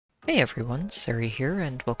Hey everyone, Sari here,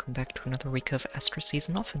 and welcome back to another week of Astra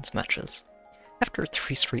Season offense matches. After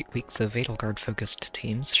 3 straight weeks of Edelgard-focused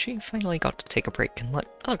teams, she finally got to take a break and let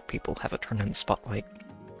other people have a turn in the spotlight.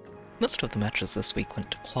 Most of the matches this week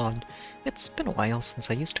went to Claude. It's been a while since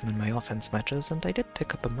I used him in my offense matches, and I did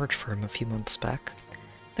pick up a merge for him a few months back.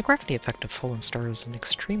 The gravity effect of Fallen Star is an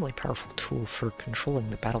extremely powerful tool for controlling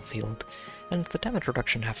the battlefield, and the damage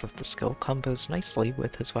reduction half of the skill combos nicely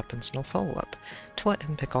with his weapon's null follow-up, to let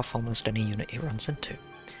him pick off almost any unit he runs into.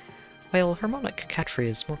 While Harmonic Catria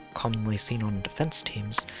is more commonly seen on defense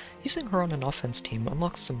teams, using her on an offense team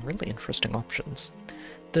unlocks some really interesting options.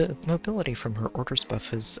 The mobility from her orders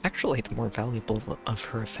buff is actually the more valuable of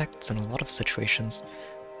her effects in a lot of situations,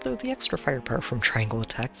 though the extra firepower from triangle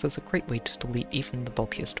attacks is a great way to delete even the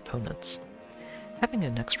bulkiest opponents. Having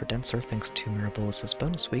an extra Dancer thanks to Mirabilis'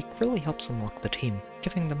 bonus week really helps unlock the team,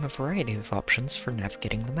 giving them a variety of options for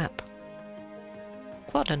navigating the map.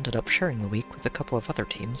 Claude ended up sharing the week with a couple of other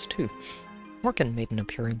teams too. Morgan made an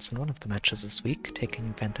appearance in one of the matches this week, taking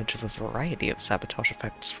advantage of a variety of sabotage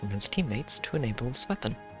effects from his teammates to enable his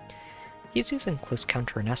weapon. He's using Close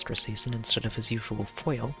Counter in Astra Season instead of his usual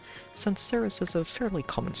foil, since Ceres is a fairly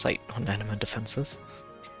common sight on anima defenses.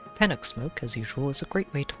 Panic Smoke, as usual, is a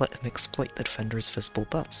great way to let him exploit the defender's visible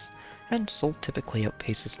buffs, and Soul typically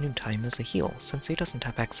outpaces Noontime as a heal, since he doesn't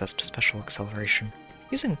have access to special acceleration.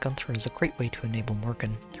 Using Gunther is a great way to enable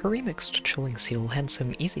Morgan. Her remixed Chilling Seal hands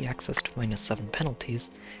him easy access to -7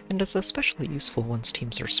 penalties, and is especially useful once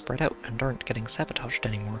teams are spread out and aren't getting sabotaged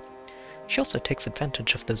anymore. She also takes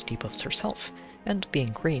advantage of those debuffs herself, and being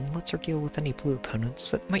green lets her deal with any blue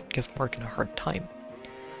opponents that might give Morgan a hard time.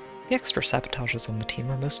 The extra sabotages on the team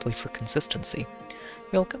are mostly for consistency.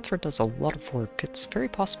 While Gunther does a lot of work, it's very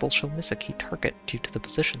possible she'll miss a key target due to the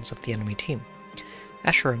positions of the enemy team.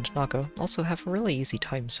 Asher and Naga also have a really easy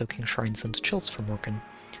time soaking shrines into chills for Morgan,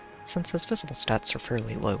 since his visible stats are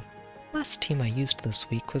fairly low. Last team I used this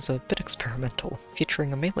week was a bit experimental,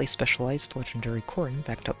 featuring a melee-specialized legendary Corrin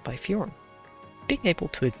backed up by Fjorm. Being able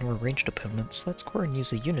to ignore ranged opponents lets Corrin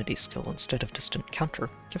use a Unity skill instead of Distant Counter,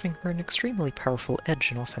 giving her an extremely powerful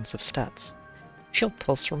edge in offensive stats. Shield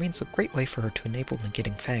Pulse remains a great way for her to enable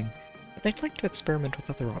negating Fang, but I'd like to experiment with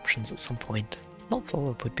other options at some point. Null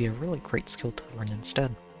Follow-up would be a really great skill to run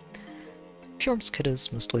instead. Fjorm's kit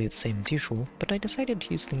is mostly the same as usual, but I decided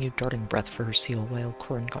to use the new Darting Breath for her seal while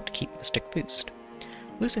Corrin got to keep Mystic Boost.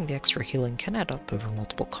 Losing the extra healing can add up over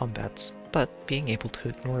multiple combats, but being able to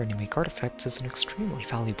ignore enemy guard effects is an extremely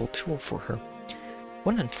valuable tool for her.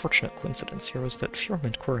 One unfortunate coincidence here was that Fjorm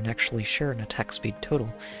and Corrin actually share an attack speed total,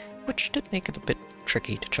 which did make it a bit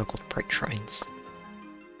tricky to juggle the Bright Shrines.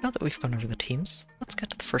 Now that we've gone over the teams, let's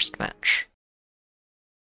get to the first match.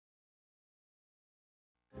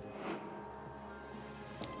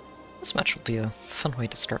 This match will be a fun way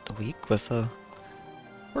to start the week with a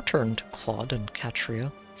return to Claude and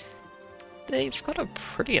Catria. They've got a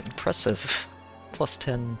pretty impressive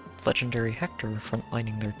 +10 legendary Hector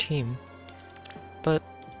frontlining their team, but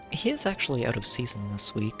he is actually out of season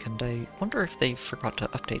this week, and I wonder if they forgot to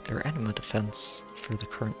update their anima defense for the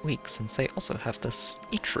current week, since they also have this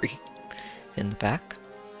Eitri in the back.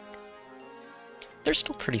 They're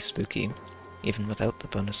still pretty spooky, even without the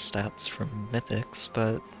bonus stats from Mythics,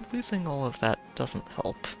 but losing all of that doesn't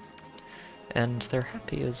help. And their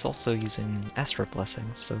Happy is also using Astra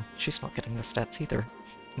Blessings, so she's not getting the stats either.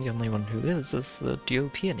 The only one who is the Duo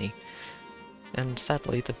Peony. And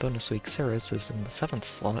sadly, the bonus week Ceres is in the 7th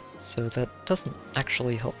slot, so that doesn't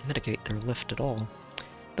actually help mitigate their lift at all.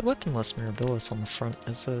 The weaponless Mirabilis on the front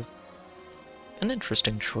is an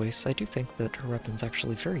interesting choice. I do think that her weapon's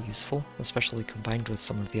actually very useful, especially combined with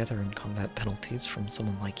some of the other in-combat penalties from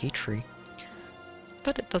someone like Eitri.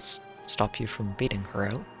 But it does stop you from baiting her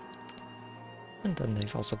out. And then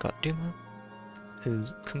they've also got Duma, who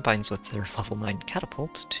combines with their level 9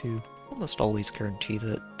 catapult to almost always guarantee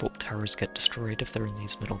that bolt towers get destroyed if they're in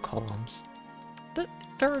these middle columns. But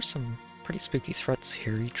there are some pretty spooky threats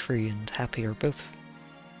here. Eitri and Happy are both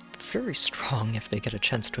very strong if they get a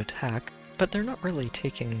chance to attack, but they're not really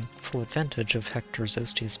taking full advantage of Hector's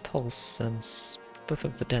Ostia's Pulse, since both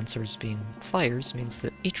of the dancers being flyers means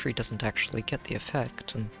that Eitri doesn't actually get the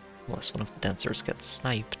effect, unless one of the dancers gets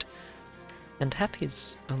sniped. And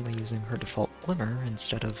Happy's only using her default Glimmer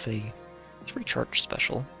instead of a 3-charge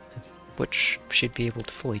special, which she'd be able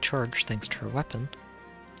to fully charge thanks to her weapon.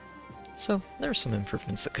 So there are some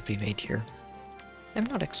improvements that could be made here. I'm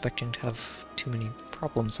not expecting to have too many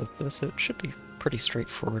problems with this. It should be pretty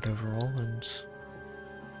straightforward overall, and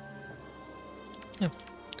yeah,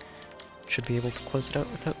 should be able to close it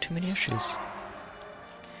out without too many issues.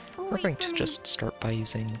 We're going to just start by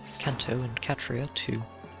using Kanto and Catria to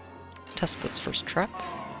test this first trap.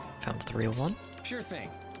 Found the real one. Sure thing.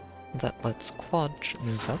 That lets Claude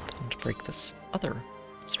move up and break this other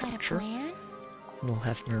structure. Plan? And we'll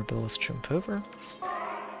have Mirabilis jump over.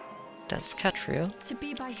 Dance Catria. To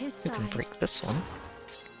be by his Who can side. break this one.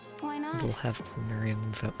 Why not? And we'll have Plumeria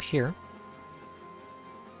move up here.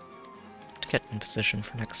 To get in position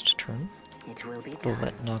for next turn. It will be We'll done.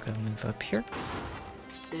 let Naga move up here.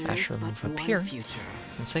 There Asher is but move up one here. future.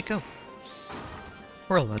 And say go.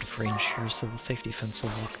 We're all out of range here, so the safety fence will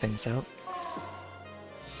lock things out.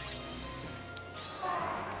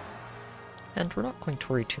 And we're not going to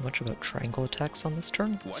worry too much about triangle attacks on this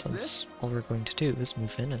turn, What's since this? all we're going to do is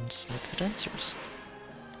move in and snipe the dancers.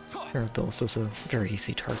 Mirabilis is a very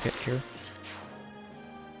easy target here.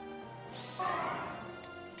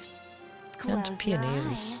 And Close Peony your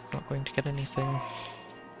is eyes. not going to get anything.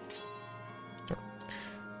 Or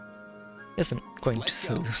isn't going Let's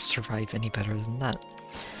to go. survive any better than that.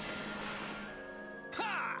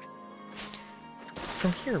 Ha!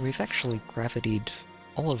 From here, we've actually gravitied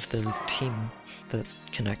all of the team that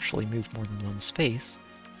can actually move more than one space,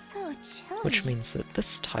 So chilly. which means that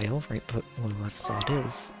this tile, right below where Claude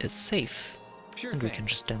is safe, Sure and we thing. can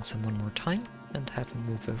just dance him one more time and have him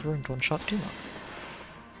move over and one-shot Duma.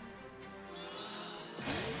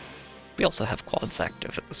 We also have quads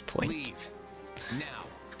active at this point, Leave. Now.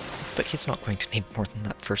 but he's not going to need more than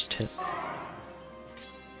that first hit.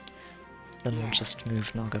 Then we'll just Yes.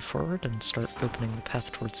 move Naga forward and start opening the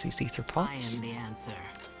path towards these ether I pots. am the answer.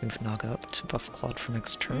 Move Naga up to buff Claude for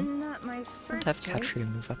next turn, Not my and first have choice. Catria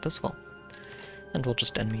move up as well. And we'll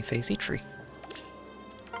just enemy phase Eitri,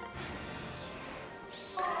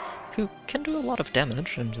 who can do a lot of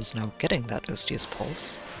damage and is now getting that Ostia's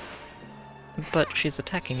Pulse. But she's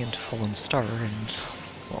attacking into Fallen Star and,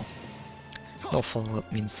 well, no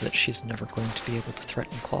follow-up means that she's never going to be able to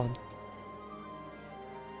threaten Claude.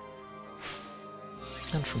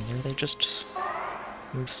 And from there they just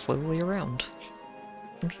move slowly around.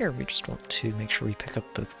 From here we just want to make sure we pick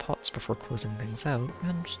up both pots before closing things out,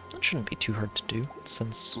 and that shouldn't be too hard to do,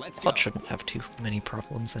 since Let's Claude go. shouldn't have too many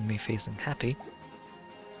problems enemy phasing happy.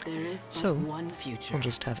 There is but So, one future. We'll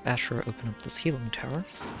just have Asher open up this healing tower,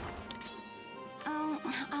 Oh,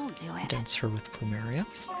 I'll do it. dance her with Plumeria,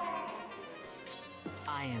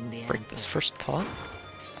 I am the break answer. this first pot,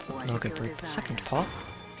 What is Naga your break the desire? second pot,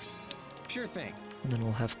 Sure thing. and then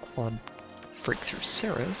we'll have Claude break through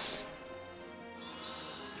Saros.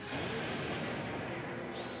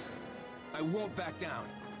 I won't back down.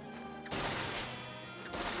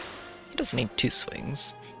 He doesn't need two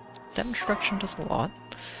swings. Damage reduction does a lot.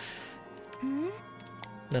 Hmm?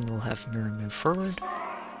 Then we'll have Mira move forward,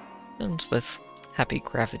 and with Happy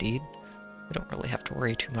Gravity, we don't really have to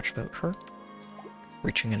worry too much about her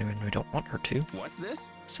reaching anyone we don't want her to, What's this?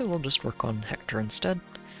 so we'll just work on Hector instead,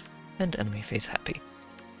 and enemy phase Happy.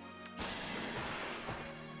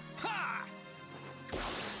 Ha!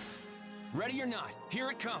 Ready or not, here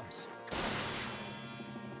it comes.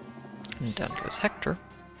 And down goes Hector.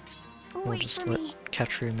 We'll Wait just for let me.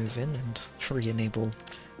 Catria move in and re-enable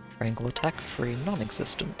Triangle Attack for a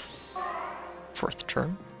non-existent fourth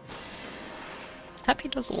turn. Happy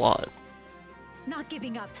does a lot, Not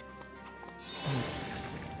giving up.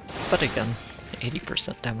 but again,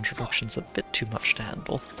 80% damage reduction's a bit too much to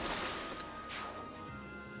handle.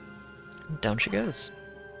 And down she goes.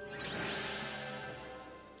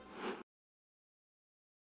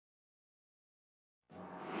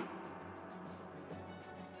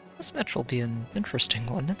 This match will be an interesting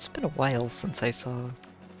one. It's been a while since I saw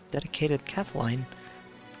dedicated Cavline.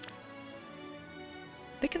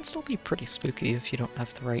 They can still be pretty spooky if you don't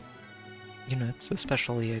have the right units,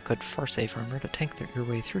 especially a good Farsave armor to tank your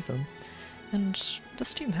way through them. And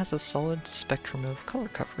this team has a solid spectrum of color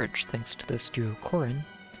coverage thanks to this duo Corrin,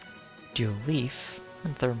 duo Leaf,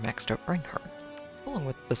 and their maxed out Reinhardt. Along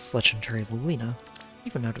with this legendary Lulina,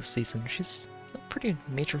 even out of season, she's a pretty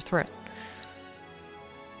major threat.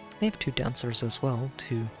 They have two dancers as well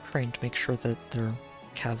to try and make sure that their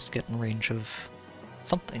calves get in range of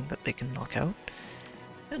something that they can knock out.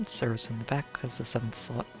 And Saros in the back as the 7th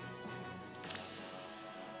slot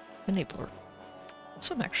enabler. This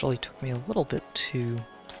one actually took me a little bit to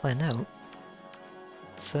plan out,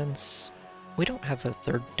 since we don't have a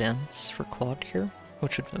third dance for Claude here,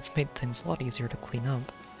 which would have made things a lot easier to clean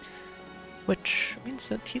up. Which means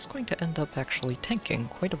that he's going to end up actually tanking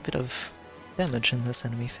quite a bit of damage in this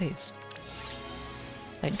enemy phase.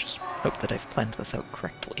 I just hope that I've planned this out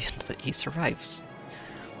correctly and that he survives.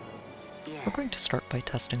 Yes. We're going to start by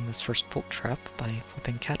testing this first bolt trap by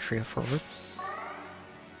flipping Catria forward.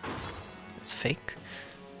 It's fake.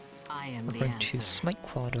 I am We're the going answer. to smite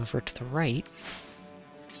Claude over to the right.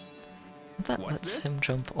 That What's lets this? him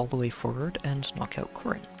jump all the way forward and knock out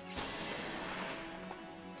Corin.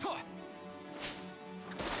 Huh.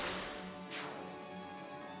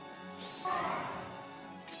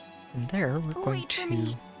 From there, we're going Wait for to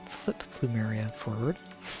me. flip Plumeria forward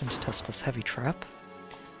and test this heavy trap,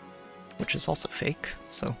 which is also fake,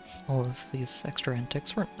 so all of these extra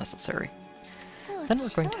antics weren't necessary. So Then we're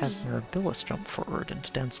going to have chilly. Mirabilis jump forward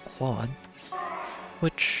and dance Claude,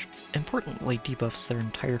 which importantly debuffs their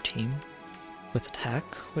entire team with attack,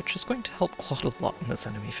 which is going to help Claude a lot in this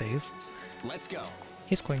enemy phase. Let's go.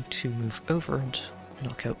 He's going to move over and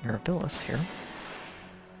knock out Mirabilis here.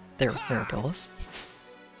 There, Mirabilis.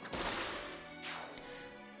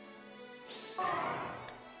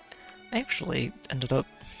 I actually ended up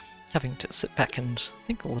having to sit back and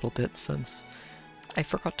think a little bit since I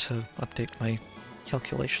forgot to update my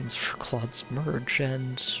calculations for Claude's merge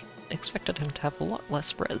and expected him to have a lot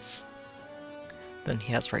less res than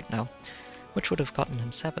he has right now, which would have gotten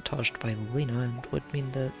him sabotaged by Lena and would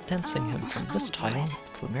mean that dancing him from this I'll do tile,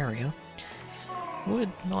 it. Plumeria,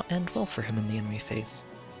 would not end well for him in the enemy phase.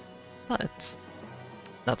 But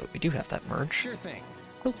now that we do have that merge, Sure thing.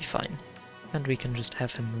 we'll be fine, and we can just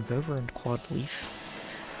have him move over and quad leaf,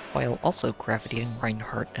 while also gravitying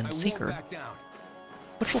Reinhardt and I Seeker, won't back down.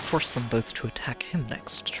 which will force them both to attack him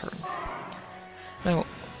next turn. Now,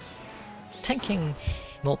 tanking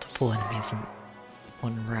multiple enemies in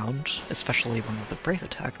one round, especially one with a brave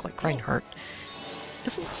attack like Reinhardt,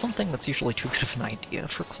 isn't something that's usually too good of an idea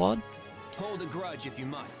for Claude, Hold a grudge if you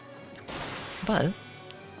must. but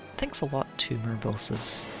thanks a lot to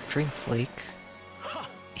Mirabilis' Dream Flake,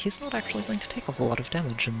 he's not actually going to take a whole lot of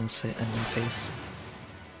damage in this enemy phase,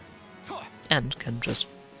 Huh. and can just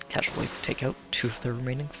casually take out 2 of the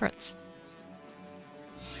remaining threats.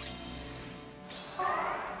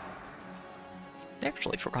 I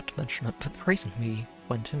actually forgot to mention it, but the reason we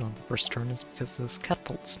went in on the first turn is because those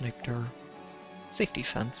catapult sniped our safety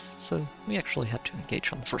fence, so we actually had to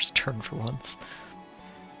engage on the first turn for once.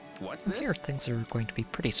 What's And this? here things are going to be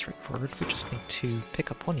pretty straightforward. We just need to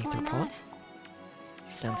pick up one Why Aether not? pot,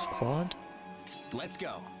 dance Claude, Let's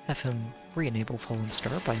go. have him re-enable Fallen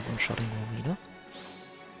Star by one-shotting Lolina,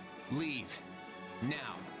 Leave.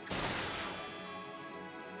 Now.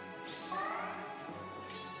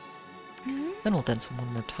 then we'll dance him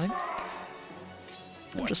one more time,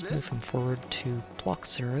 and What's just this? move him forward to block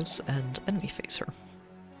Zeros and enemy face her.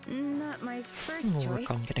 Not my And first we'll choice.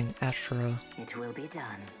 work on getting Ashura It will be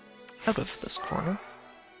done. out of this corner,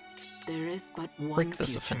 There is but one break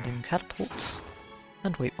this future. offending catapult,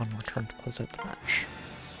 and wait one more turn to close out the match.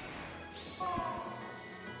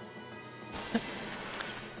 Yep.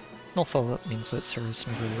 No follow-up means that Zeros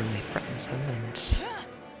never really threatens him, and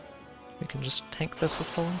we can just tank this with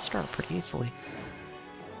Fallen Star pretty easily.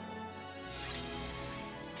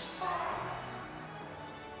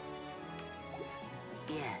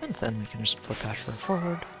 And Yes. then we can just flip Ashura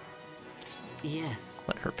forward, Yes.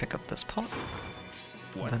 let her pick up this pot,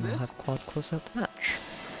 and What's then we'll this? have Claude close out the match.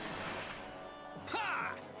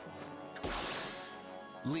 Ha!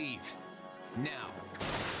 Leave. Now.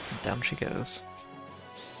 And down she goes.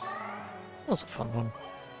 That was a fun one.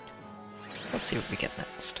 Let's see what we get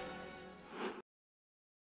next.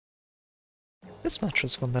 This match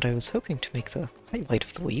was one that I was hoping to make the highlight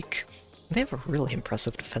of the week. They have a really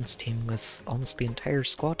impressive defense team with almost the entire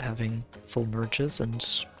squad having full merges and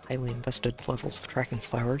highly invested levels of tracking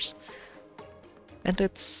flowers. And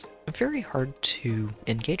it's very hard to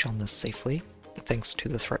engage on this safely, thanks to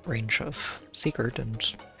the threat range of Sigurd and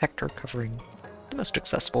Hector covering the most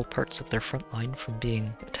accessible parts of their front line from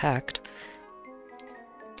being attacked.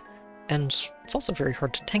 And it's also very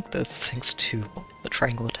hard to tank this thanks to the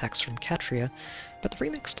triangle attacks from Katria, but the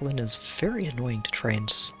remixed Lyn is very annoying to try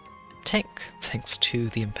and tank thanks to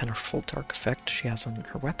the impenetrable dark effect she has on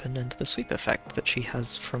her weapon and the sweep effect that she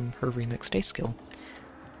has from her remixed A skill,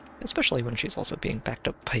 especially when she's also being backed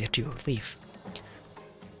up by a duo leaf.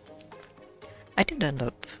 I did end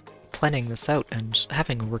up planning this out and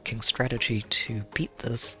having a working strategy to beat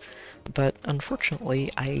this, but unfortunately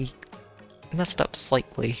I messed up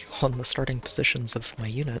slightly on the starting positions of my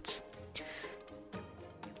units,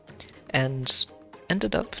 and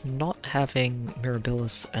ended up not having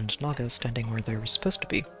Mirabilis and Naga standing where they were supposed to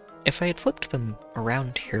be. If I had flipped them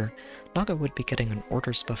around here, Naga would be getting an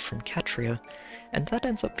orders buff from Katria, and that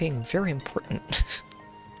ends up being very important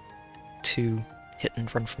to hit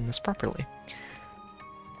and run from this properly.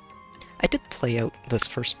 I did play out this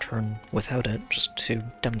first turn without it, just to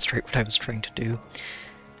demonstrate what I was trying to do.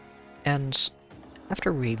 And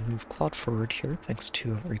after we move Claude forward here, thanks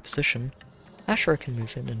to a reposition, Ashura can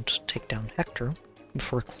move in and take down Hector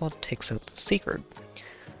before Claude takes out the Sigurd.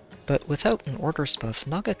 But without an orders buff,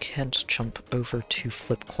 Naga can't jump over to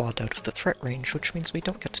flip Claude out of the threat range, which means we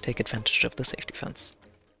don't get to take advantage of the safety fence.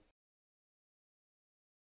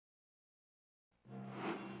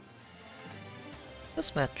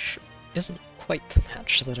 This match isn't quite the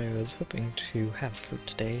match that I was hoping to have for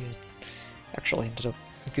today. It actually ended up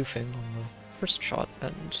goofing on the first shot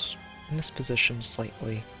and mispositioned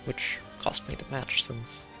slightly, which cost me the match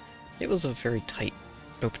since it was a very tight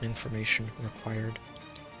opening formation required.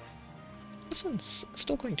 This one's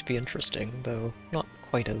still going to be interesting, though not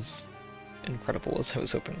quite as incredible as I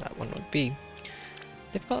was hoping that one would be.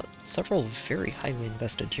 They've got several very highly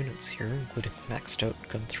invested units here, including maxed out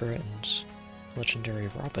Gunther and legendary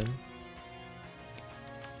Robin.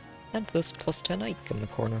 And this +10 Ike in the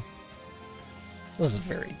corner. This is a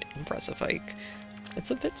very impressive Ike.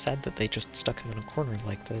 It's a bit sad that they just stuck him in a corner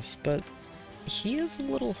like this, but he is a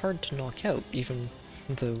little hard to knock out, even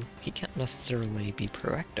though he can't necessarily be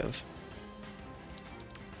proactive.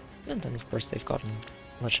 And then of course they've gotten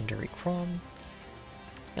legendary Chrom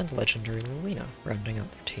and legendary Lilina rounding out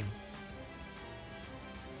their team.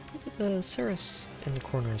 The Ceres in the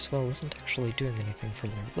corner as well isn't actually doing anything for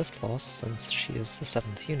their lift loss since she is the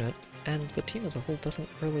 7th unit, and the team as a whole doesn't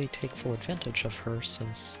really take full advantage of her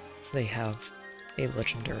since they have a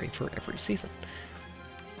legendary for every season.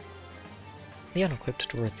 The unequipped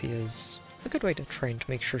Dorothea is a good way to try and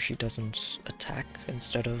make sure she doesn't attack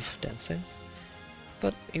instead of dancing,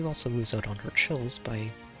 but you also lose out on her chills by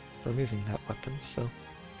removing that weapon, so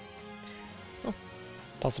well,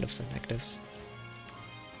 positives and negatives.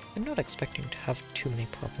 I'm not expecting to have too many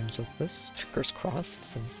problems with this, fingers crossed,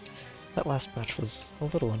 since that last match was a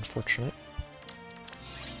little unfortunate.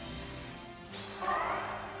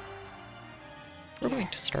 We're going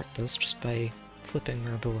to start this just by flipping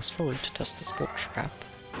Mirabilis forward to test this bolt trap,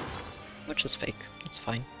 which is fake, it's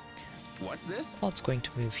fine. What's this? Claude's going to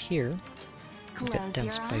move here and get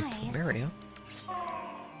danced by Plumeria.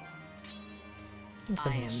 And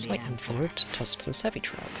then we'll smite him forward to test this heavy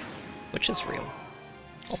trap, which is real.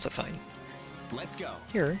 Also fine. Let's go.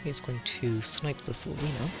 Here, he's going to snipe this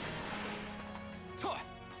Lilina.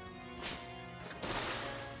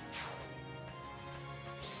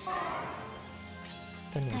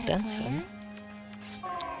 Then we'll dance him.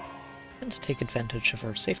 And take advantage of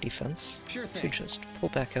our safety fence to just pull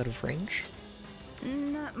back out of range.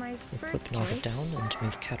 Not my We'll first flip Naga choice. down and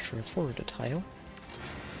move Catria forward a tile.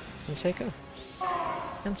 And say go.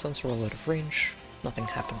 And since we're all out of range, nothing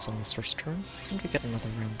happens on this first turn, and we get another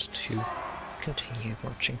round to continue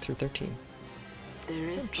marching through their team. There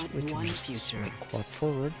is And but we can one just future. smite Claude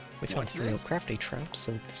forward. We found What's 3 this? crafty traps,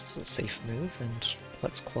 so this is a safe move, and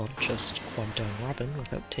lets Claude just quad down Robin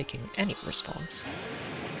without taking any response.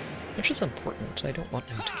 Which is important, I don't want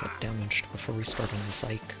him to get damaged before we start on this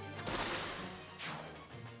Ike.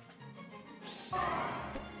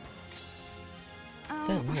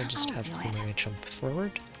 Then we'll just have Plumeria jump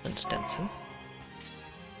forward and dance him.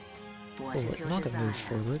 What We'll is let your Naga desire? move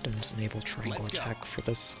forward and enable triangle Let's go. attack for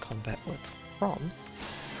this combat with Chrom.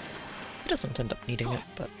 He doesn't end up needing it,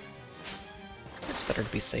 but it's better to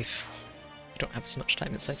be safe. We don't have as much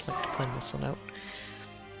time as I'd like to plan this one out.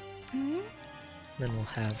 Then we'll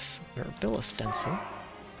have Mirabilis dance him,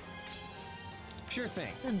 Sure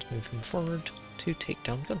thing. and move him forward to take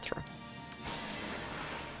down Gunther.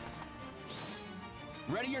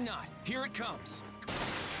 Ready or not, here it comes.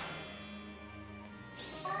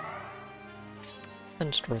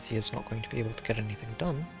 And Dorothea is not going to be able to get anything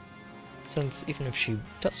done, since even if she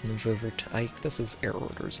does move over to Ike, this is air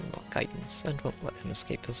orders and not guidance, and won't let him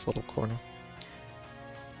escape his little corner.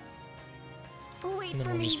 Wait And then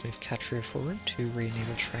for we'll me. just move Catria forward to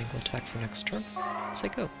re-enable triangle attack for next turn. Say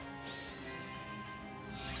go.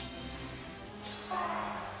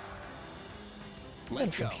 And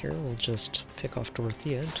Let's from go. here we'll just pick off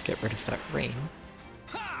Dorothea to get rid of that rain.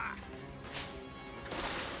 Ha!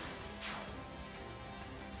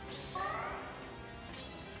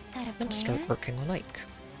 Got a And start plan? working on Ike.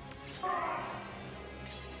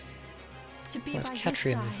 To be We'll by have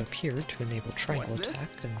his Catria move side. up here to enable triangle What's this?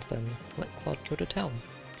 attack, and then let Claude go to town.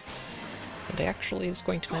 And he actually is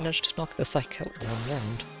going to manage to knock this Ike out in one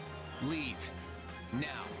round. Leave.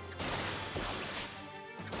 Now.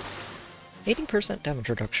 80% damage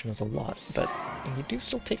reduction is a lot, but you do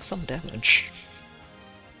still take some damage.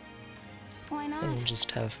 Why not? And we'll just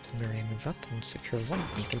have Plumeria move up and secure one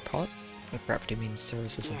Aether pot. Gravity means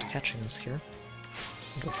Ceres isn't Yes. catching us here.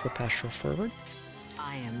 And we'll flip Asher forward,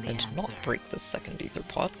 I am the and answer. not break the second Aether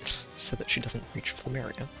pot, so that she doesn't reach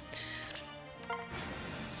Plumeria.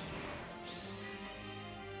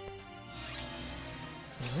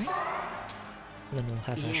 Alright. And then we'll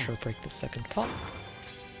have Asher Yes. break the second pot.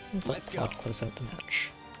 and let Let's go. Claude close out the match.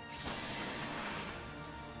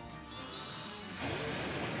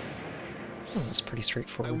 That was pretty I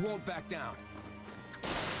straightforward. won't back down.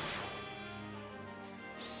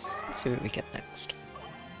 Let's see what we get next.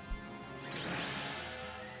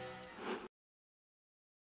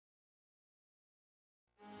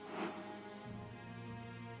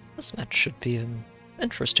 This match should be an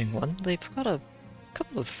interesting one. They've got a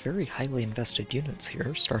couple of very highly invested units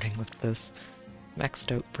here, starting with this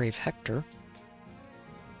maxed out Brave Hector.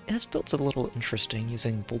 His build's a little interesting,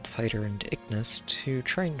 using Bolt Fighter and Ignis to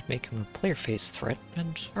try and make him a player phase threat,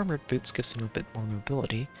 and Armored Boots gives him a bit more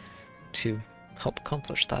mobility to help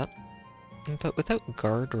accomplish that. But without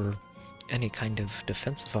guard or any kind of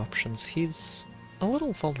defensive options, he's a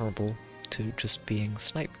little vulnerable to just being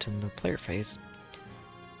sniped in the player phase.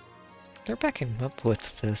 They're backing him up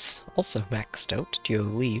with this also maxed out Duo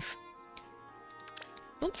Leave.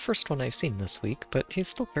 Not the first one I've seen this week, but he's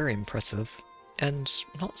still very impressive, and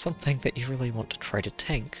not something that you really want to try to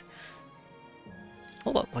tank. A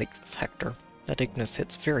lot like this Hector. That Ignis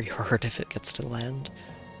hits very hard if it gets to land.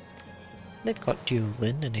 They've got Duo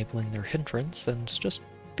Lin enabling their hindrance and just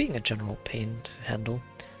being a general pain to handle.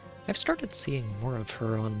 I've started seeing more of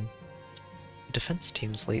her on defense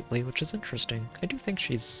teams lately, which is interesting. I do think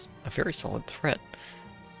she's a very solid threat,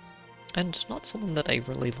 and not someone that I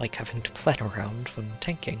really like having to plan around when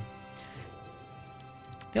tanking.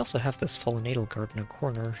 They also have this fallen Edelgard in a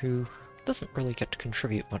corner who doesn't really get to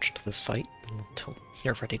contribute much to this fight until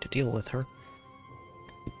you're ready to deal with her.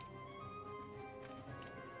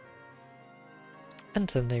 And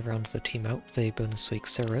then they round the team out with a bonus week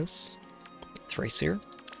Saros, Thracier,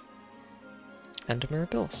 and a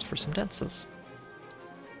Mirabilis for some dances.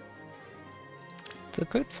 The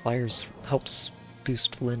good Flyers helps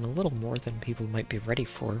boost Lin a little more than people might be ready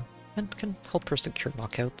for, and can help her secure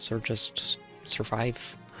knockouts or just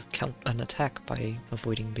survive an attack by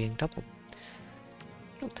avoiding being doubled.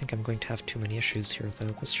 I don't think I'm going to have too many issues here though.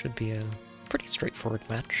 This should be a pretty straightforward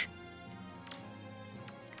match.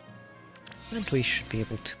 And we should be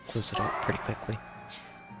able to close it out pretty quickly.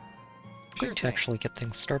 I'm going to actually get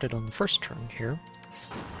things started on the first turn here.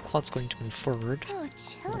 Claude's going to move forward, So we'll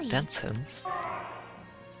chilly. dance him,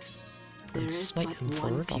 There and is smite but him one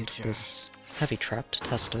forward onto future. this heavy trap to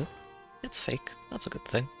test it. It's fake, that's a good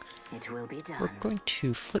thing. It will be We're done. going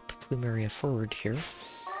to flip Plumeria forward here.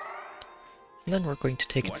 And then we're going to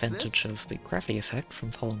take What's advantage of the gravity effect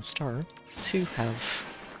from Fallen Star to have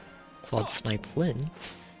Claude snipe Lin,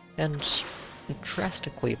 and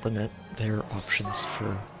drastically limit their options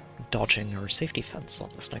for dodging our safety fence on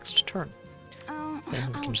this next turn. Then we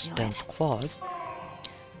I'll can just do dance it. Claude,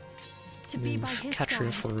 To be move by his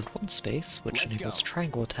Catria side. forward one space, which Let's enables go.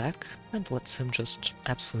 triangle attack, and lets him just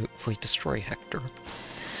absolutely destroy Hector.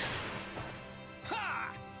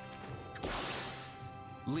 Ha!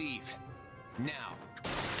 Leave. Now.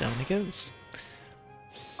 Down he goes.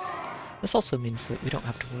 This also means that we don't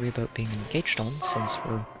have to worry about being engaged on, since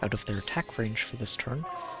we're out of their attack range for this turn.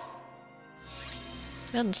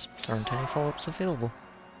 And there aren't any follow-ups available.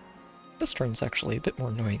 This turn's actually a bit more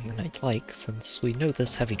annoying than I'd like, since we know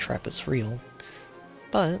this heavy trap is real.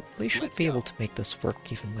 But we should Let's be go. able to make this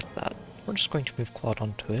work even with that. We're just going to move Claude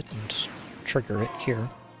onto it and trigger it here.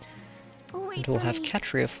 Wait And we'll for have me.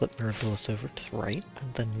 Catria flip Mirabilis over to the right,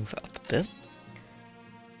 and then move up a bit.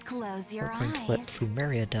 Close your We're going to let eyes.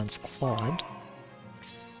 Plumeria dance Claude,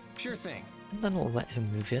 Sure thing. and then we'll let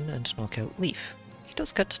him move in and knock out Leaf. He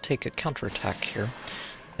does get to take a counterattack here,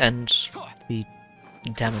 and the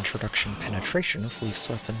damage reduction penetration of Leaf's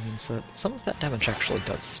weapon means that some of that damage actually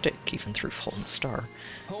does stick, even through Fallen Star.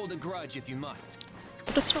 Hold a grudge if you must.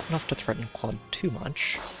 But it's not enough to threaten Claude too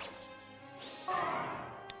much.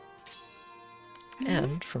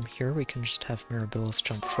 And from here we can just have Mirabilis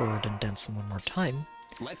jump forward and dance him one more time,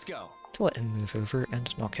 Let's go. to let him move over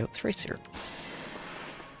and knock out Thracier.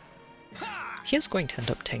 Ha! He is going to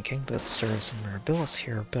end up tanking both Saros and Mirabilis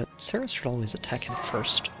here, but Saros should always attack him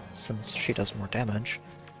first, since she does more damage,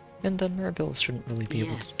 and then Mirabilis shouldn't really be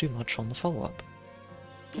able to do Yes. much on the follow-up.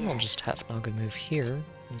 Then we'll just have Naga move here,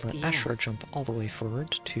 and let Ashura Yes. jump all the way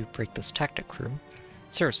forward to break this tactic room.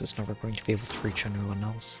 Saros is never going to be able to reach anyone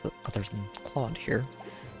else other than Claude here,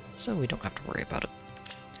 so we don't have to worry about it.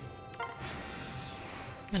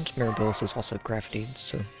 And Mirabilis is also gravitied,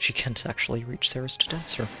 so she can't actually reach Saros to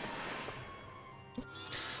dance her.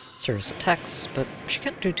 Saros attacks, but she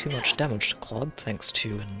can't do too much damage to Claude thanks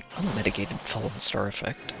to an unmitigated Fallen Star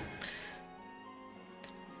effect.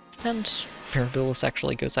 And Mirabilis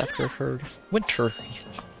actually goes after her winter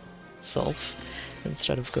self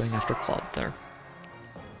instead of going after Claude there.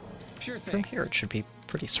 Sure From thing. here it should be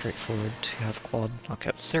pretty straightforward to have Claude knock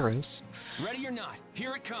out Ceros. Ready or not,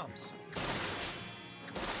 here it comes.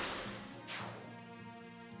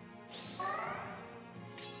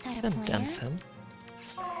 Got a Then plan? dance him,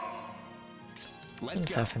 Let's and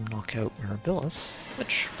go. have him knock out Mirabilis,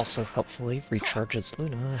 which also helpfully recharges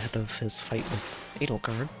Luna ahead of his fight with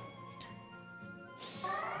Edelgard.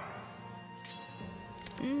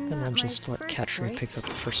 Then Not we'll my just let first Katria choice. pick up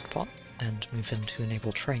the first pot and move in to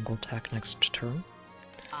enable triangle attack next turn.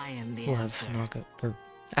 I am the We'll answer. have Naga or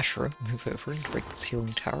Ashura move over and break this healing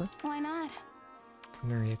tower. Why not?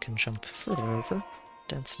 Plumeria can jump further over.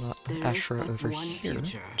 Dance not There is Ashura but over one here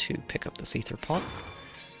future. to pick up this ether pot.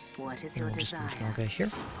 What is And your we'll just desire? move Naga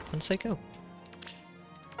here and say go.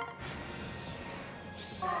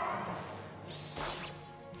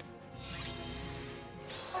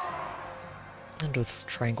 And with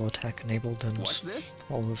triangle attack enabled and What's this?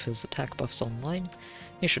 all of his attack buffs online,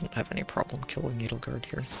 he shouldn't have any problem killing Edelgard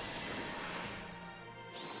here.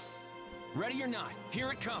 Ready or not, here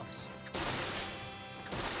it comes.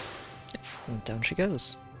 And down she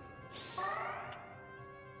goes.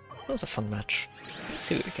 That was a fun match. Let's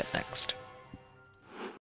see what we get next.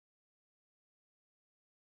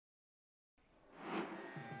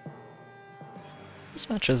 This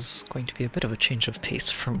match is going to be a bit of a change of pace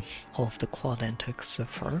from all of the Claude antics so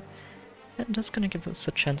far, and it's going to give us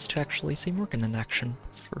a chance to actually see Morgan in action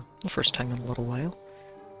for the first time in a little while.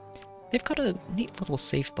 They've got a neat little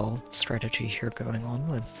save ball strategy here going on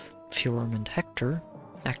with Fjorm and Hector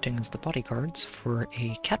acting as the bodyguards for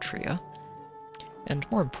a Katria, and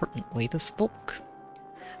more importantly, this Volk.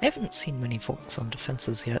 I haven't seen many Volks on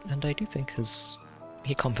defenses yet, and I do think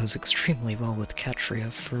he combos extremely well with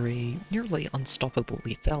Katria for a nearly unstoppable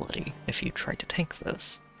lethality if you try to tank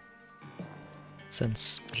this,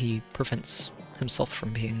 since he prevents himself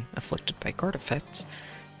from being afflicted by guard effects,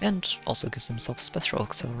 and also gives himself special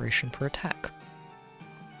acceleration per attack.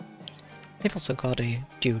 They've also got a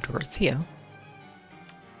Dorothea,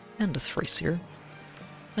 and a Thracier,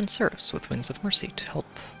 and Ceros with Wings of Mercy to help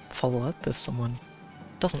follow up if someone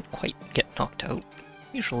doesn't quite get knocked out.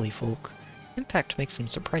 Usually Volk. Impact makes him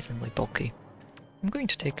surprisingly bulky. I'm going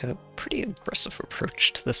to take a pretty aggressive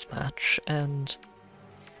approach to this match and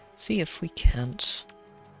see if we can't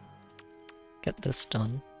get this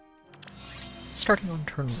done starting on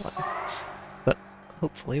turn 1, but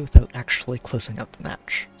hopefully without actually closing out the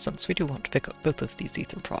match, since we do want to pick up both of these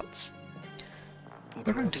ether pots.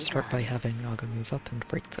 We're going to start by having Naga move up and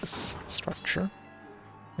break this structure,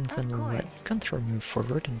 and then we'll let Gunther move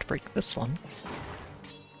forward and break this one.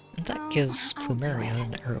 And that gives I'll do Plumeria it.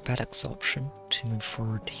 an aerobatics option to move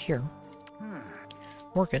forward here.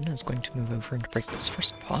 Morgan is going to move over and break this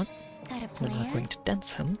first pot, Got a then we're plan? going to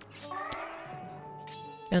dance him.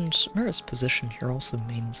 And Mira's position here also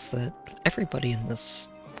means that everybody in this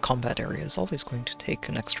combat area is always going to take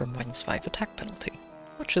an extra -5 attack penalty,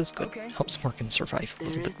 which is good. Okay. Helps Morgan survive a There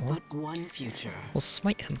little is bit more. but one future. We'll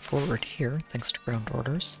smite him forward here, thanks to ground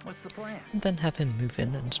orders, What's the plan? and then have him move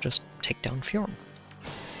in and just take down Fjorm.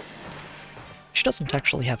 She doesn't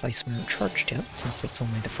actually have Ice Mirror charged yet, since it's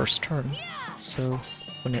only the first turn, so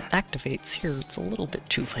when it activates here, it's a little bit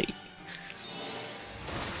too late.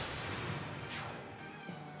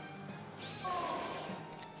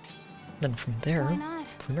 Then from there, Why not?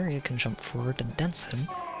 Plumeria can jump forward and dance him,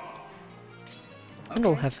 and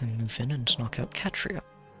we'll have him move in and knock out Katria.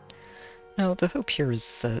 Now, the hope here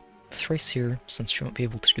is that Thracier, since she won't be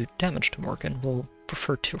able to do damage to Morgan, will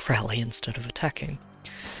prefer to rally instead of attacking.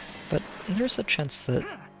 But there's a chance that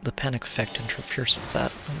the panic effect interferes with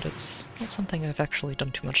that, and it's not something I've actually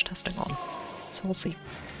done too much testing on. So we'll see.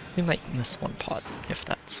 We might miss one pot, if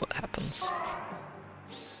that's what happens.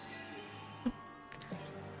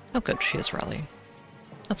 Oh good, she is rallying.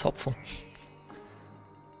 That's helpful.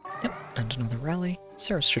 Yep, and another rally.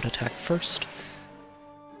 Ceros should attack first.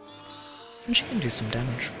 And she can do some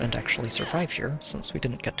damage and actually survive here, since we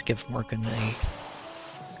didn't get to give Morgan a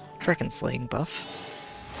dragon slaying buff.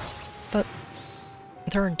 But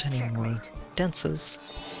there aren't any more dances,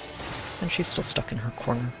 and she's still stuck in her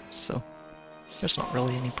corner, so there's not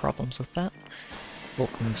really any problems with that.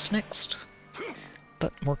 Volk moves next,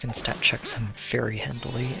 but Morgan stat checks him very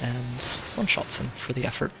handily and one-shots him for the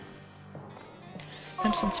effort.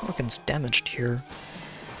 And since Morgan's damaged here,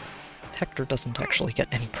 Hector doesn't actually get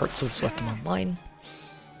any parts of his weapon online,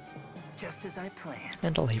 Just as I planned.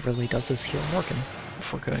 and all he really does is heal Morgan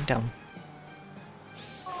before going down.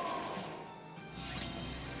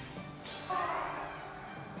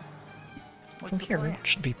 From here, it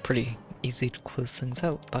should be pretty easy to close things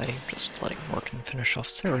out by just letting Morgan finish off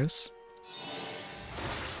Ceros.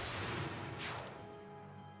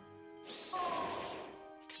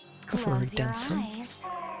 for Close your dancing eyes.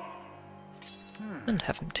 and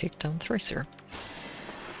have him take down Thracer.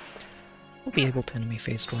 We'll be able to enemy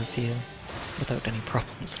phase Dorothea without any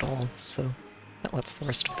problems at all, so that lets the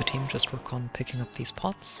rest of the team just work on picking up these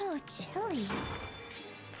pots So chilly.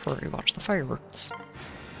 before we watch the fireworks.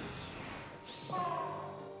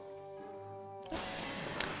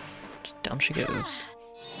 Just down she goes.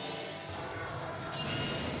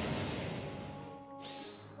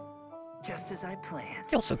 Just as I planned.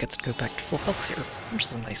 He also gets to go back to full health here, which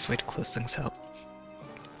is a nice way to close things out.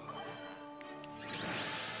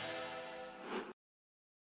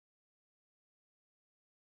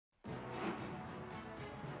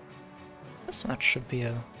 This match should be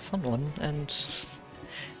a fun one, and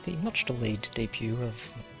the much delayed debut of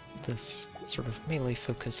this sort of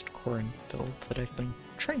melee-focused Corrin build that I've been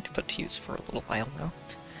trying to put to use for a little while now.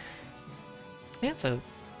 They have a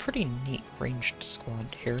pretty neat ranged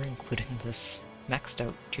squad here, including this maxed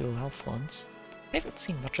out duo Alphonse. I haven't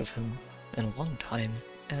seen much of him in a long time,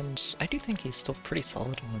 and I do think he's still pretty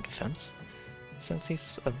solid on the defense, since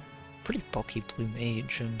he's a pretty bulky blue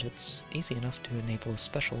mage, and it's easy enough to enable a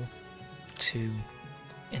special to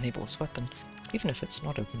enable his weapon. Even if it's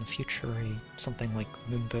not open in the future, something like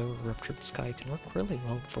Moonbow or Ruptured Sky can work really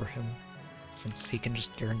well for him, since he can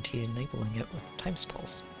just guarantee enabling it with time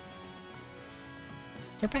spells.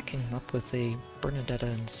 They're backing him up with a Bernadetta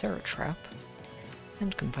and Sarah trap,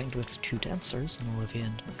 and combined with two dancers in Olivia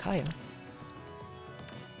and Micaiah,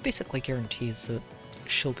 basically guarantees that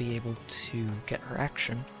she'll be able to get her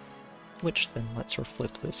action, which then lets her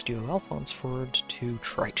flip this duo Alphonse forward to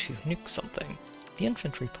try to nuke something. The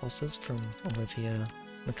infantry pulses from Olivia,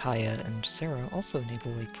 Micaiah, and Sarah also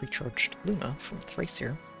enable a precharged Luna from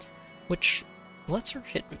Thracer, which lets her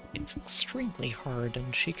hit extremely hard,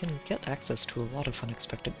 and she can get access to a lot of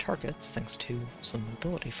unexpected targets thanks to some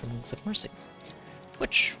mobility from Wings of Mercy,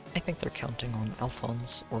 which I think they're counting on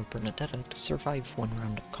Alphonse or Bernadetta to survive one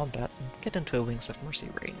round of combat and get into a Wings of Mercy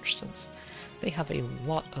range, since they have a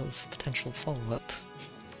lot of potential follow-up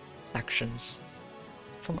actions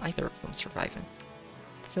from either of them surviving.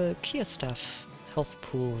 The Kia staff health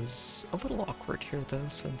pool is a little awkward here though,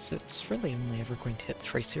 since it's really only ever going to hit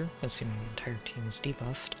Thracer, assuming the entire team is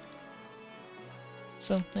debuffed.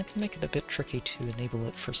 So that can make it a bit tricky to enable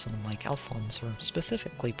it for someone like Alphonse, or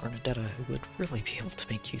specifically Bernadetta, who would really be able to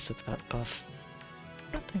make use of that buff.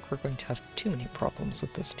 I don't think we're going to have too many problems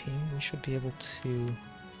with this team. We should be able to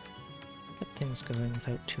get things going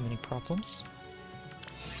without too many problems.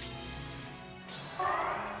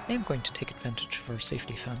 I am going to take advantage of our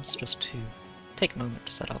safety fence just to take a moment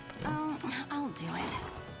to set up. I'll do it.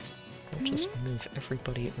 We'll just move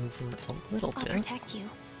everybody over a little I'll bit protect you.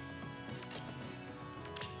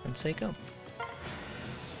 and say go.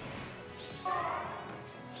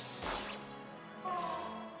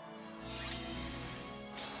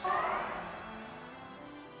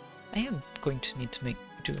 I am going to need to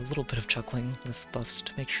do a little bit of juggling with buffs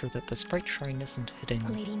to make sure that the Sprite Shrine isn't hitting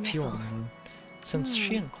Lady Fjorm, Niffle. though. Since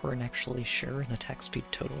she and Corrin actually share an attack speed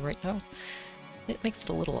total right now, it makes it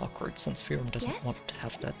a little awkward since Fjorm doesn't Yes? want to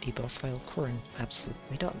have that debuff while Corrin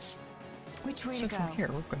absolutely does. Which way So to from go? here,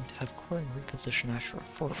 we're going to have Corrin reposition Ashura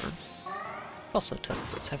forward. Also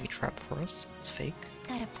tests this heavy trap for us. It's fake.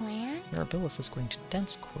 Got a plan? Mirabilis is going to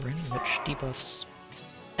dance Corrin, which debuffs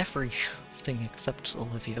everything except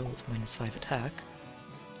Olivia with -5 attack.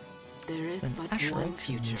 There is Then but Ashura one can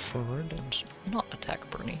future. move forward and not attack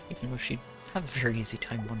Bernie, even though she'd have a very easy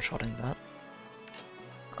time one-shotting that.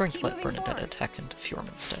 We're going Keep to let moving Bernadette forward. attack into Fjorm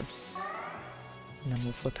instead. And then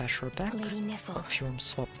we'll flip Ashura back, Lady Niffle. let Fjorm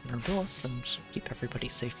swap with Mirabilis, and keep everybody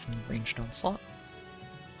safe from the ranged onslaught.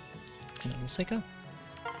 And then we'll say go.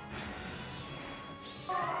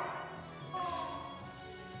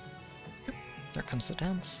 Yep, there comes the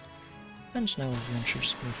dance. And now everyone should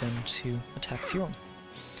just move in to attack Fjorm.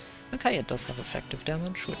 Micaiah does have effective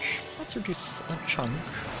damage, which lets her do a chunk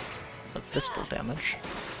of visible damage.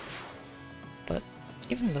 But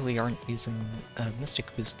even though we aren't using a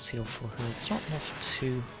Mystic Boost seal for her, it's not enough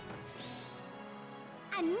to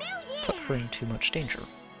A new put year! her in too much danger.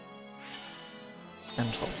 And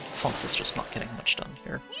well, Fonz is just not getting much done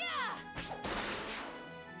here.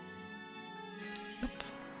 Yep.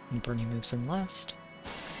 And Bernie moves in last.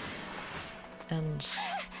 And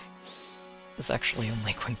is actually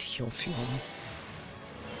only going to heal Fjorm.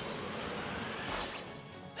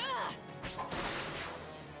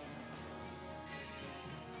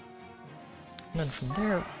 And then from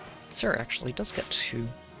there, Sarah actually does get to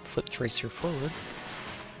flip Thracer forward,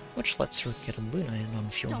 which lets her get a Luna in on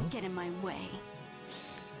Fjorm. Don't get in my way.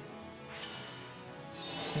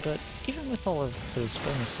 But even with all of those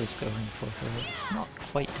bonuses going for her, it's not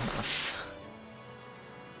quite enough.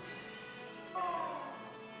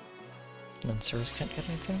 And then Cirrus can't get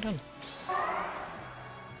anything done.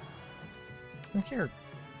 And here,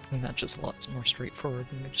 the match is a lot more straightforward,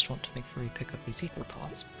 and we just want to make sure we pick up these ether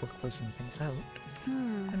pods before closing things out.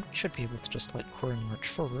 And we should be able to just let Corin march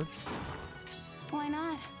forward. Why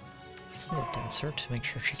not? We'll dance her to make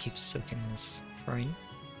sure she keeps soaking this rain.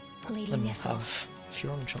 Lady Then we'll Niffle. have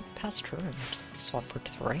Fjorm jump past her and swap her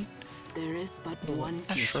to the right. There is but We'll one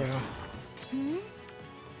let future. Ashra Hmm?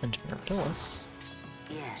 and Mirabilis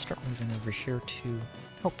Yes. start moving over here to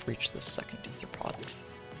help reach this second ether pod.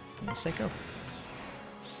 And we'll say go.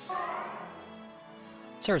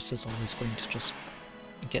 Cirrus is always going to just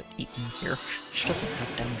get eaten here. She doesn't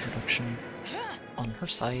have damage reduction on her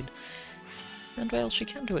side. And while she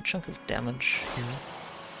can do a chunk of damage here,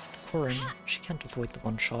 Corin, she can't avoid the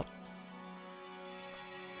one shot.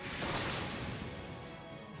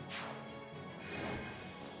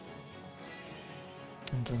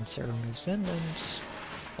 And then Sarah moves in and,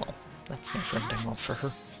 well, that's never ending well for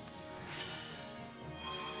her.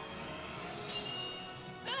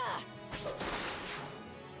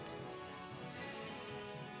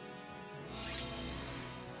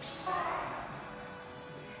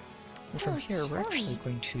 And So from here, we're actually chilly.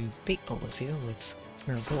 going to bait Olivia with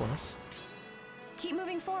Mirabilis. Keep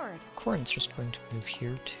moving forward. Corin's just going to move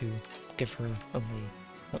here to give her only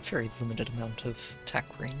a very limited amount of attack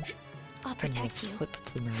range. I'll Then we'll protect you. flip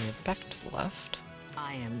Plumeria back to the left,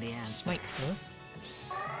 I am the answer. smite her,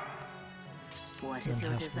 What then is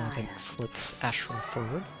your have desire? Morgan flip Ashra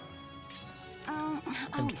forward, I'll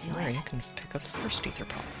and do Plumeria it. can pick up the first ether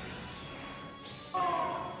pod.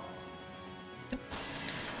 Yep.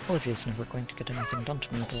 Olivia's never going to get anything done to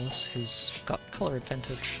Mirabilis, who's got color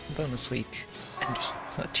advantage, bonus week, and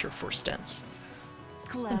a tier 4 stance.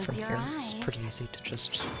 And Close from your here, it's eyes. pretty easy to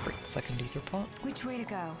just break the second ether pot Which way to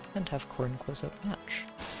go? and have Corin close out the match.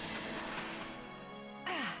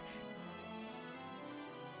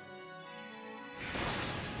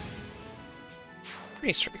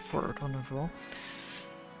 Pretty straightforward one overall.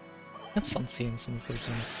 It's fun seeing some of those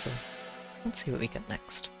units, so let's see what we get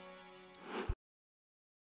next.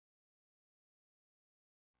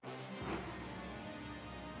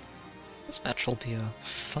 This match will be a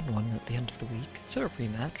fun one at the end of the week. It's a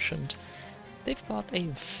rematch, and they've got a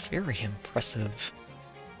very impressive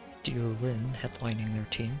Duo Lin headlining their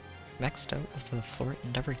team, maxed out with the floret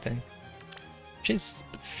and everything. She's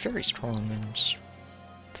very strong, and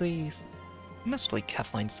the mostly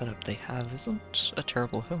Kathleen setup they have isn't a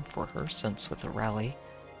terrible home for her, since with a rally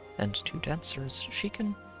and 2 dancers, she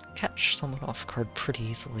can catch someone off guard pretty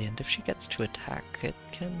easily, and if she gets to attack, it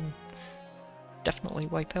can definitely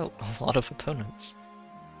wipe out a lot of opponents.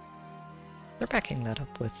 They're backing that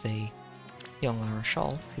up with a young Lara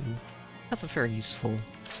Shawl, who has a very useful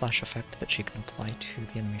flash effect that she can apply to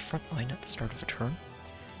the enemy front line at the start of a turn.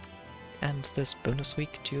 And this bonus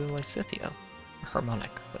week duo Lysithea,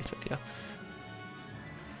 Harmonic Lysithea,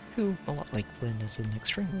 who, a lot like Lyn, is an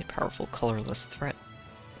extremely powerful colorless threat,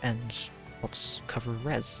 and helps cover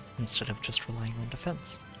res instead of just relying on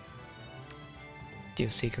defense. Dio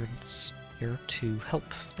Sigurd's here to help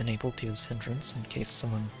enable Dio's hindrance in case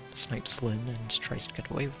someone snipes Lyn and tries to get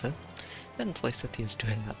away with it, and Lysithea is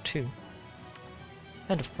doing that too.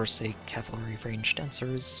 And of course a cavalry range dancer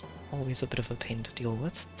is always a bit of a pain to deal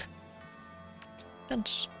with. And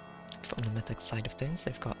from the mythic side of things,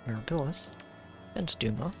 they've got Mirabilis, and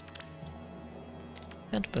Duma,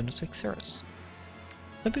 and bonus week Cirrus.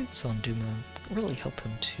 The boots on Duma really help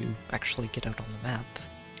him to actually get out on the map,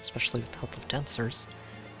 especially with the help of dancers,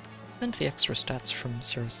 and the extra stats from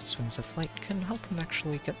Cirrus' Wings of Light can help him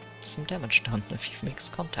actually get some damage done if he makes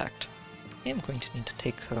contact. I am going to need to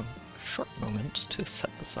take a short moment to set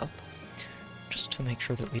this up, just to make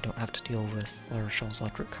sure that we don't have to deal with Lara Shawl's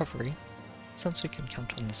odd recovery, since we can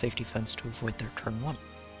count on the safety fence to avoid their turn 1.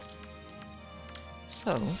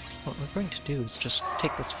 So, what we're going to do is just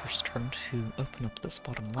take this first turn to open up this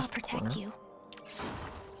bottom I'll left protect corner. you.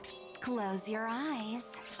 Close your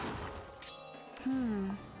eyes. Hmm.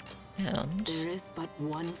 And There is but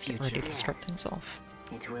one get future. ready to start Yes. things off.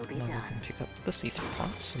 It will be Now we done. can pick up this ether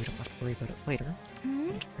pot, so we don't have to worry about it later. Hmm?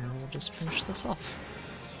 And Mira will just finish this off.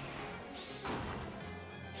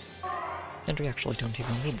 And we actually don't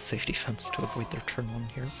even need safety fence to avoid their turn 1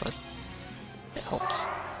 here, but it helps. I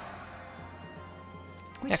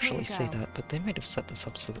Which actually way to say go? that, but they might have set this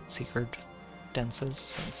up so that Sigurd dances,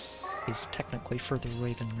 since he's technically further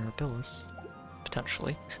away than Mirabilis,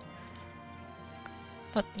 potentially.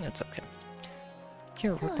 But it's okay.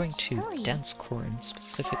 Here, we're So going to chilly. dance Corrin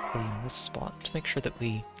specifically in this spot to make sure that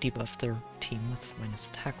we debuff their team with minus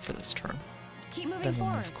attack for this turn. Keep moving Then we'll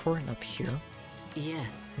forward. move Corrin up here,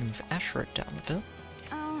 Yes. move Asher down a bit,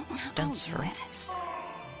 Oh, dance I'll do her. it.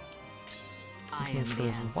 I am move her the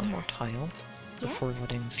over answer. one more tile before Yes?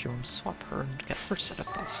 letting Fjorm swap her and get her set of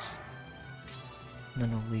buffs. And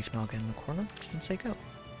then I'll leave Naga in the corner and say go.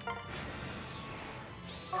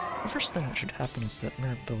 The first thing that should happen is that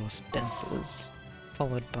Mirabilis dances,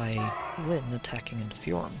 followed by Lyn attacking into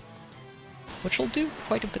Fjorm, which will do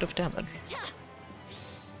quite a bit of damage.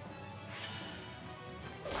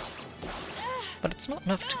 But it's not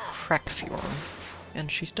enough to crack Fjorm,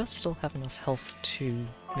 and she does still have enough health to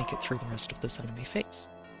make it through the rest of this enemy phase,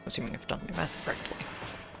 assuming I've done my math correctly.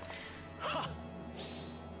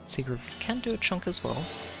 Sigurd can do a chunk as well,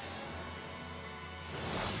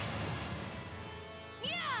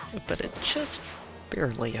 but it just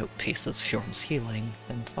barely outpaces Fjorm's healing,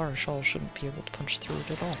 and Larashal shouldn't be able to punch through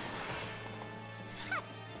it at all.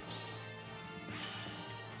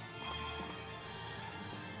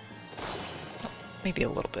 Oh, maybe a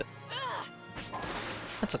little bit.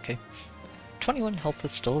 That's okay. 21 health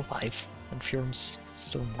is still alive, and Fjorm's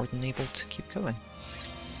still more than able to keep going.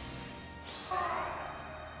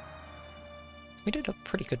 We did a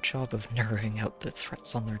pretty good job of narrowing out the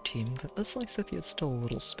threats on their team, but this Lysithea is still a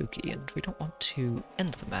little spooky, and we don't want to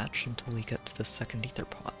end the match until we get to the second Aether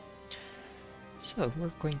pot. So we're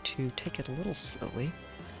going to take it a little slowly.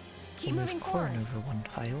 Keep We'll moving move forward. Corrin over one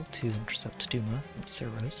tile to intercept Duma and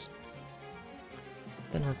Ceros.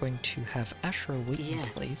 Then we're going to have Asher wait in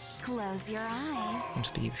Yes. place, Close your eyes. and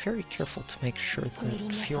be very careful to make sure that Bleeding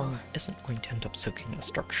Fjorm nipple. isn't going to end up soaking a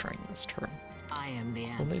structuring this turn. I am the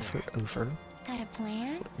We'll move answer. her over, Got a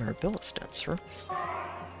plan? let Mirabilis dance her,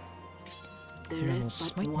 There and then we'll is but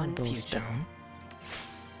smite one Mirabilis future. down,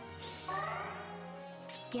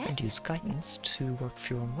 Yes? and use Guidance to work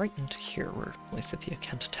Fjorm right into here where Lysithea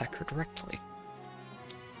can't attack her directly.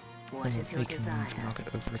 What Then is your we can desire? move Naga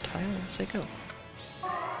over a tile and say go.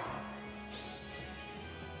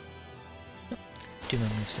 Duma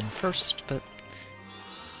moves in first, but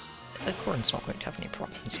Corrin's not going to have any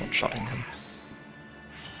problems one-shotting him.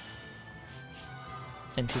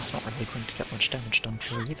 And he's not really going to get much damage done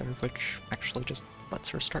to her either, which actually just lets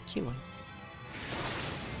her start healing.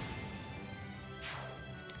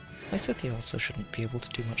 Lysithea also shouldn't be able to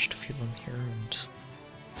do much to Fjorm here, and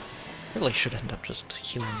really should end up just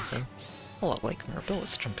healing her. A lot like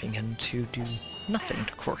Mirabilis jumping in to do nothing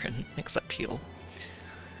to Corrin except heal.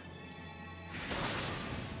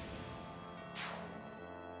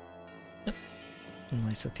 Yep. And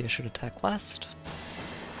Lysithea should attack last.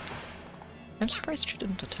 I'm surprised she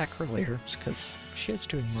didn't attack earlier, because she is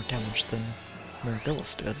doing more damage than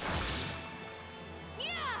Mirabilis did.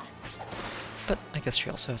 But I guess she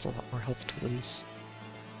also has a lot more health to lose.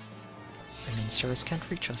 And then Ceres can't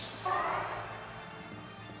reach us.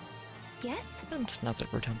 Yes? And now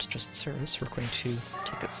that we're down to just Ceres, we're going to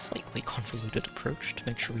take a slightly convoluted approach to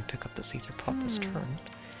make sure we pick up this Aether pot this turn,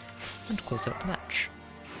 and close out the match.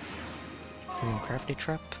 Real Gravity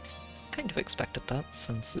Trap. Kind of expected that,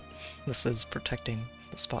 since this is protecting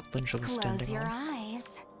the spot Linja was Close standing your on.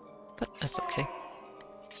 eyes. But that's okay.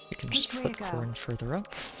 We can just Which way flip to go? Corrin further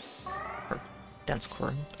up, or dance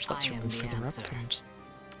Corrin, which lets I her am move the further answer. up, and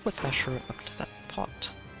flip Asher up to that pot.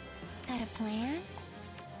 Got a plan?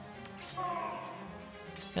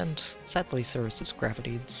 And sadly Ceres is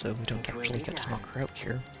gravitied, so we don't It will actually be get to done. knock her out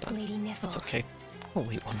here, but Bleeding nipple. that's okay. We'll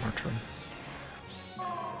wait one more turn.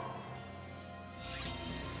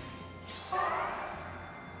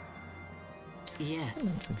 And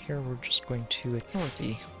Yes. from here we're just going to ignore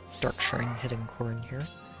the Dark Shrine hitting Corrin here.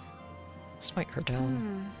 Smite her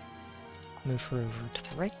down, move her over to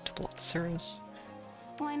the right to block Ceres,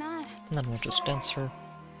 Why not? and then we'll just dance her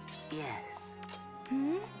Yes.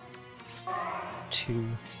 Hmm? to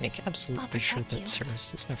make absolutely sure protect that you.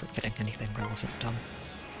 Ceres is never getting anything relevant done.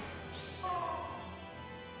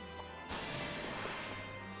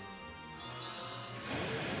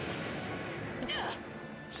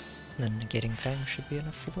 And then negating Fang should be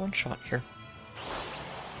enough for the one shot here.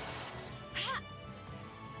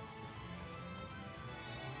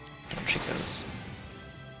 Down she goes.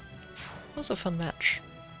 That was a fun match.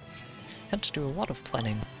 Had to do a lot of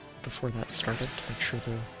planning before that started to make sure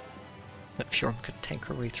that Fjorm could tank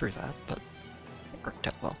her way through that, but it worked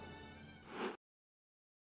out well.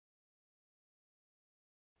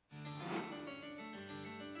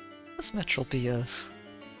 This match will be a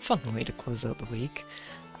fun way to close out the week.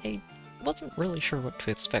 I wasn't really sure what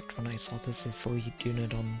to expect when I saw this as the lead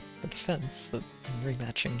unit on the defense that I'm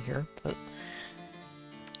rematching here, but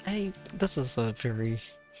This is a very,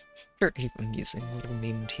 very amusing little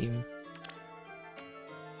meme team.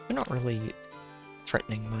 They're not really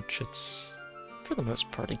threatening much, it's for the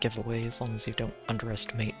most part a giveaway as long as you don't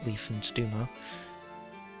underestimate Leaf and Duma.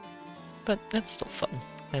 But it's still fun,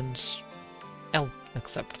 and I'll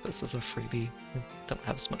accept this as a freebie. I don't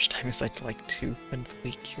have as much time as I'd like to end the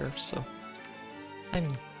week here, so I'm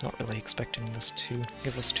not really expecting this to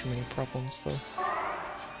give us too many problems, though.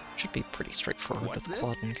 Should be pretty straightforward What's with this?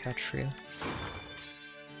 Claude and Catria.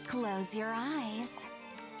 Close your eyes.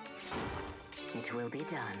 It will be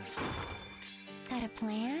done. Got a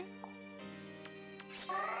plan?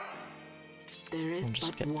 There is And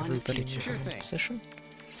just but get one everybody in future. Sure their own thing. position,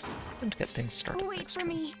 and get things started Wait next for turn.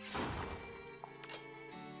 me.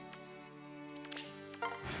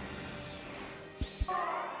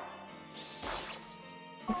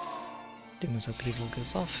 Duma's upheaval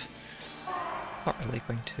goes off. Not really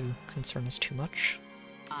going to concern us too much.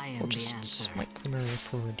 I am We'll the just answer. smite Glimeria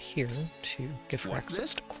forward here to give her What's access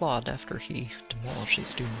this? to Claude after he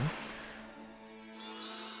demolishes Duma.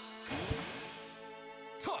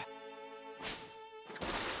 Huh.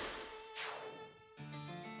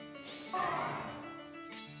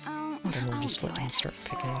 Oh, And then we'll I'll just do let him it. start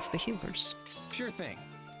picking off the healers. Sure thing.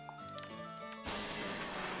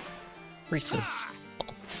 Reese's.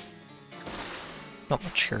 Well, not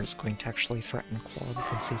much here is going to actually threaten Claude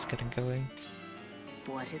once he's getting going.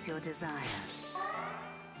 What is your desire?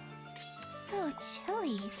 So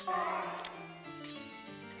chilly.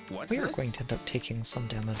 What's We are this? going to end up taking some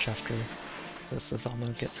damage after this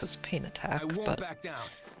Azamo gets his pain attack, I won't but back down.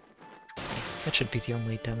 it should be the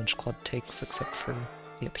only damage Claude takes except for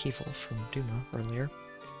the upheaval from Duma earlier,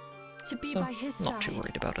 To be so by his not side. too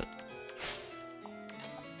worried about it.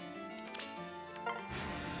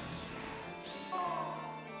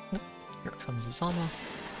 Nope, here comes Azama.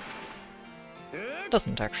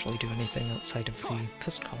 Doesn't actually do anything outside of the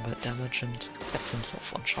post-combat damage and gets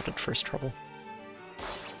himself one-shotted for his trouble.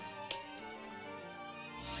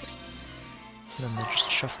 And then they just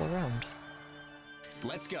shuffle around.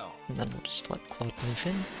 Let's go. And then we'll just let Claude move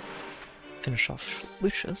in, finish off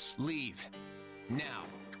Lucius, Leave. Now.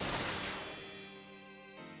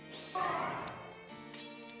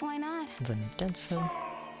 Why not? and then dance him,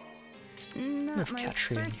 Not move my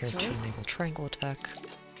Catria in first here to choice. enable triangle attack,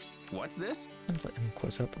 What's this? and let him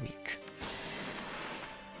close out the week.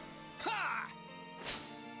 Ha!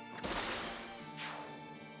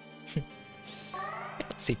 I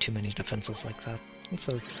don't see too many defenses like that. It's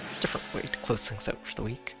a different way to close things out for the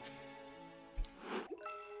week.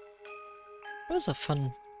 It was a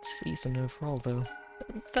fun season overall, though.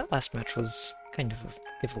 That last match was kind of a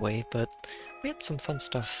giveaway, but we had some fun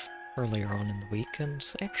stuff earlier on in the week, and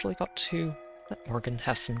I actually got to let Morgan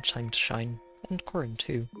have some time to shine, and Corin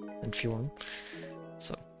too, and Fjorm.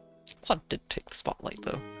 So, Claude did take the spotlight,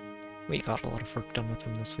 though. We got a lot of work done with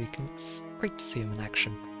him this week, and it's great to see him in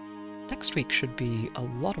action. Next week should be a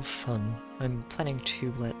lot of fun. I'm planning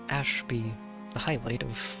to let Ash be the highlight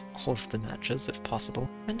of all of the matches, if possible,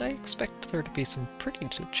 and I expect there to be some pretty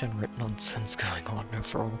degenerate nonsense going on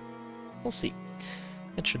overall. We'll see.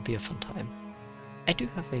 It should be a fun time. I do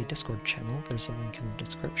have a Discord channel, there's a link in the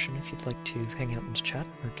description if you'd like to hang out and chat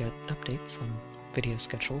or get updates on video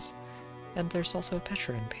schedules, and there's also a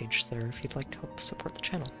Patreon page there if you'd like to help support the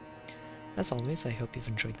channel. As always, I hope you've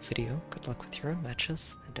enjoyed the video, good luck with your own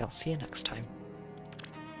matches, and I'll see you next time.